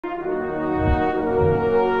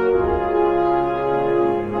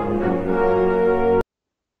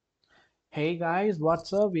Hey guys,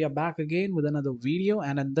 what's up? We are back again with another video,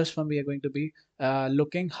 and in this one, we are going to be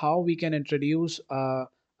looking how we can introduce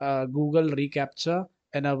Google Recaptcha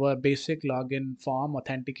in our basic login form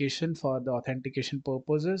authentication for the authentication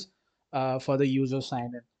purposes for the user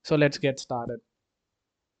sign in. So let's get started.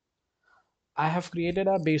 I have created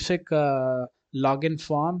a basic login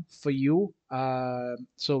form for you.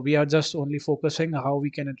 So we are just only focusing how we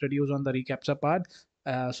can introduce on the reCAPTCHA part.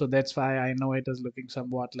 So that's why I know it is looking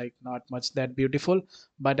somewhat like not much that beautiful.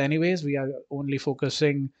 But anyways, we are only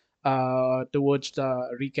focusing towards the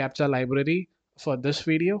reCAPTCHA library for this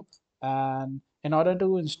video. And in order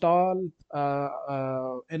to in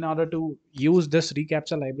order to use this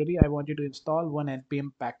reCAPTCHA library, I want you to install one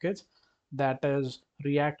npm package that is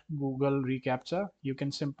React Google Recaptcha. You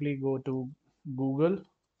can simply go to Google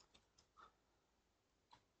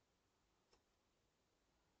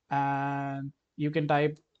and you can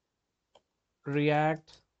type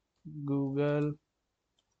React Google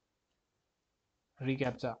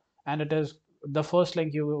Recaptcha, and it is the first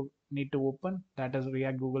link you need to open, that is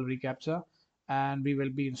React Google Recaptcha, and we will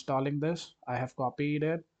be installing this. I have copied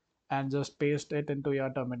it and just paste it into your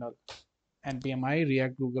terminal. npmi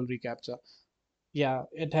React Google Recaptcha. Yeah,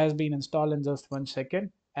 it has been installed in just 1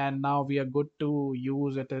 second, and now we are good to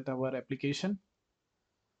use it in our application.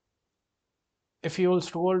 If you will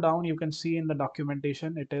scroll down, you can see in the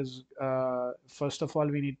documentation, it is first of all,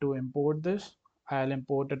 we need to import this. I'll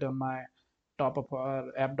import it on my top of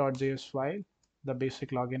our app.js file, the basic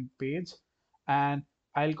login page, and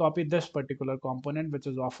I'll copy this particular component which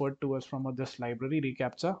is offered to us from this library,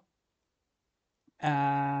 reCAPTCHA,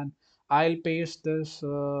 and I'll paste this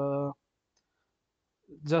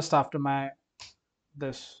just after my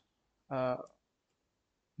this uh,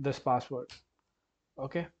 this password.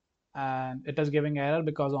 Okay, and it is giving error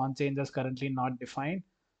because on change is currently not defined.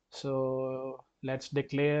 So let's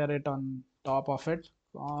declare it on top of it.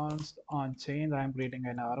 Const on change, I'm creating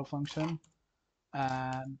an arrow function,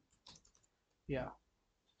 and yeah,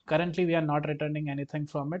 currently we are not returning anything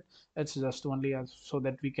from it. It's just only as so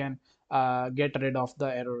that we can get rid of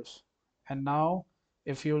the errors. And now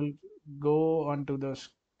if you'll go onto the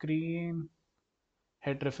screen,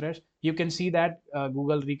 hit refresh, you can see that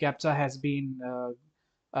Google reCAPTCHA has been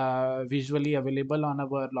visually available on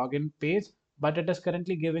our login page, but it is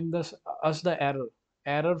currently giving us the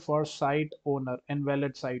error for site owner,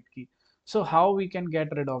 invalid site key. So how we can get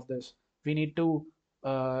rid of this? We need to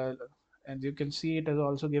uh, and you can see it is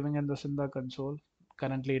also giving in this in the console.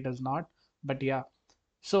 Currently it is not, but yeah.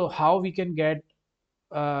 So how we can get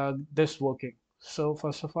this working? So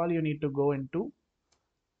first of all, you need to go into,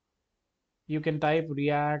 you can type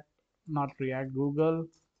React, not React, Google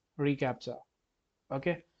reCAPTCHA.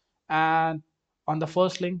 Okay, and on the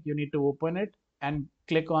first link you need to open it and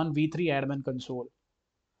click on v3 admin console.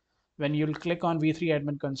 When you'll click on v3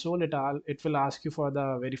 admin console, it will ask you for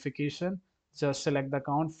the verification. Just select the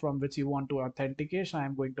account from which you want to authenticate. I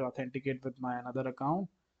am going to authenticate with my another account.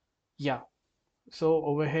 Yeah, so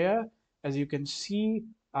over here, as you can see,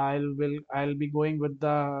 I'll be going with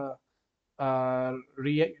the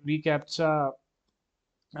reCAPTCHA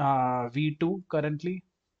v2 currently,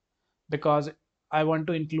 because I want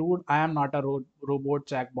to include I am not a robot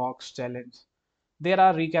checkbox challenge. There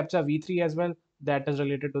are reCAPTCHA v3 as well, that is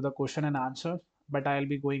related to the question and answer, but I'll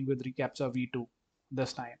be going with reCAPTCHA v2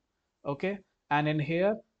 this time. Okay, and in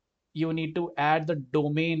here you need to add the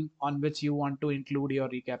domain on which you want to include your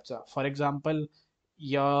reCAPTCHA. For example,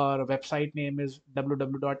 your website name is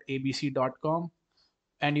www.abc.com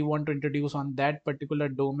and you want to introduce on that particular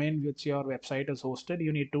domain which your website is hosted,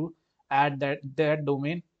 you need to add that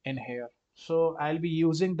domain in here. So I'll be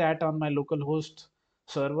using that on my localhost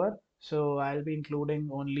server. So I'll be including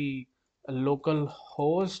only a local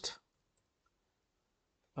host.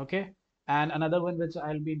 Okay, and another one which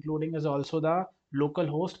I'll be including is also the local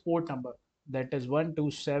host port number, that is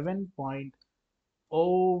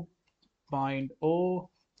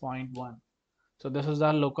 127.0.0.1. So this is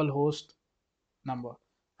our local host number,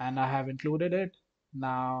 and I have included it.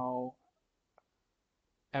 Now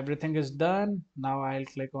everything is done. Now I'll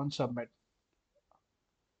click on submit.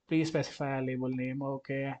 Please specify a label name.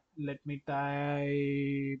 Okay, let me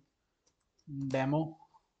type demo.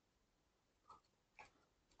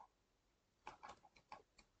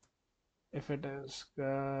 If it is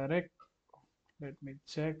correct, let me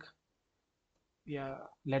check. Yeah,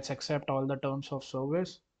 let's accept all the terms of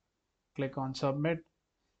service. Click on submit,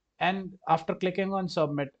 and after clicking on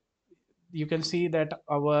submit, you can see that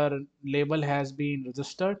our label has been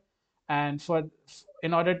registered. And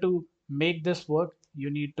in order to make this work, you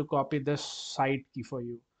need to copy this site key for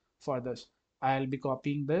you. For this, I'll be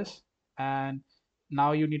copying this, and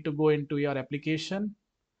Now you need to go into your application,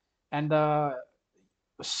 and the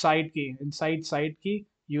side key, inside side key,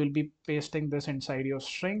 you will be pasting this inside your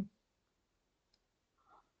string.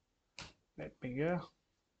 Let me go.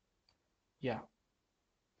 Yeah,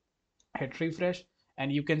 hit refresh,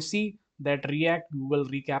 and you can see that React Google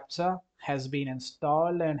Recaptcha has been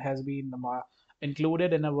installed and has been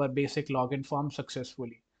included in our basic login form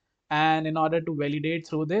successfully. And in order to validate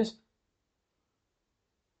through this,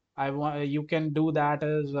 I want you can do that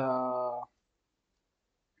as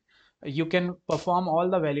you can perform all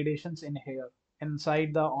the validations in here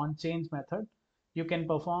inside the onChange method. You can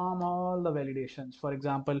perform all the validations. For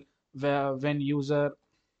example, when user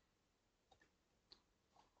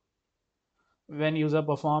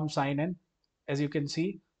performs sign in, as you can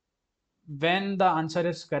see, when the answer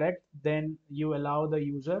is correct, then you allow the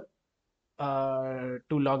user to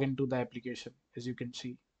log into the application. As you can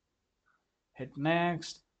see, hit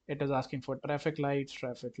next. It is asking for traffic lights,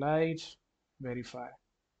 verify.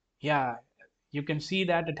 Yeah, you can see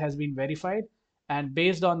that it has been verified, and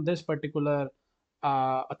based on this particular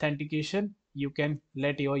authentication, you can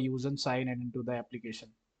let your user sign in into the application.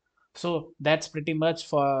 So that's pretty much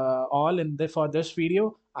for all in the for this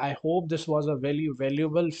video. I hope this was a very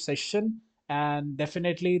valuable session, and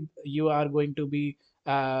definitely you are going to be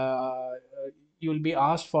you'll be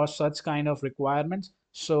asked for such kind of requirements.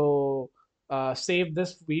 So save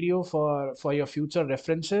this video for your future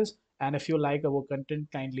references, and if you like our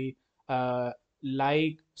content, kindly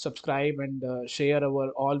like, subscribe, and share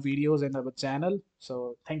our all videos in our channel.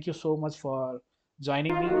 So thank you so much for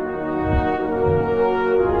joining me.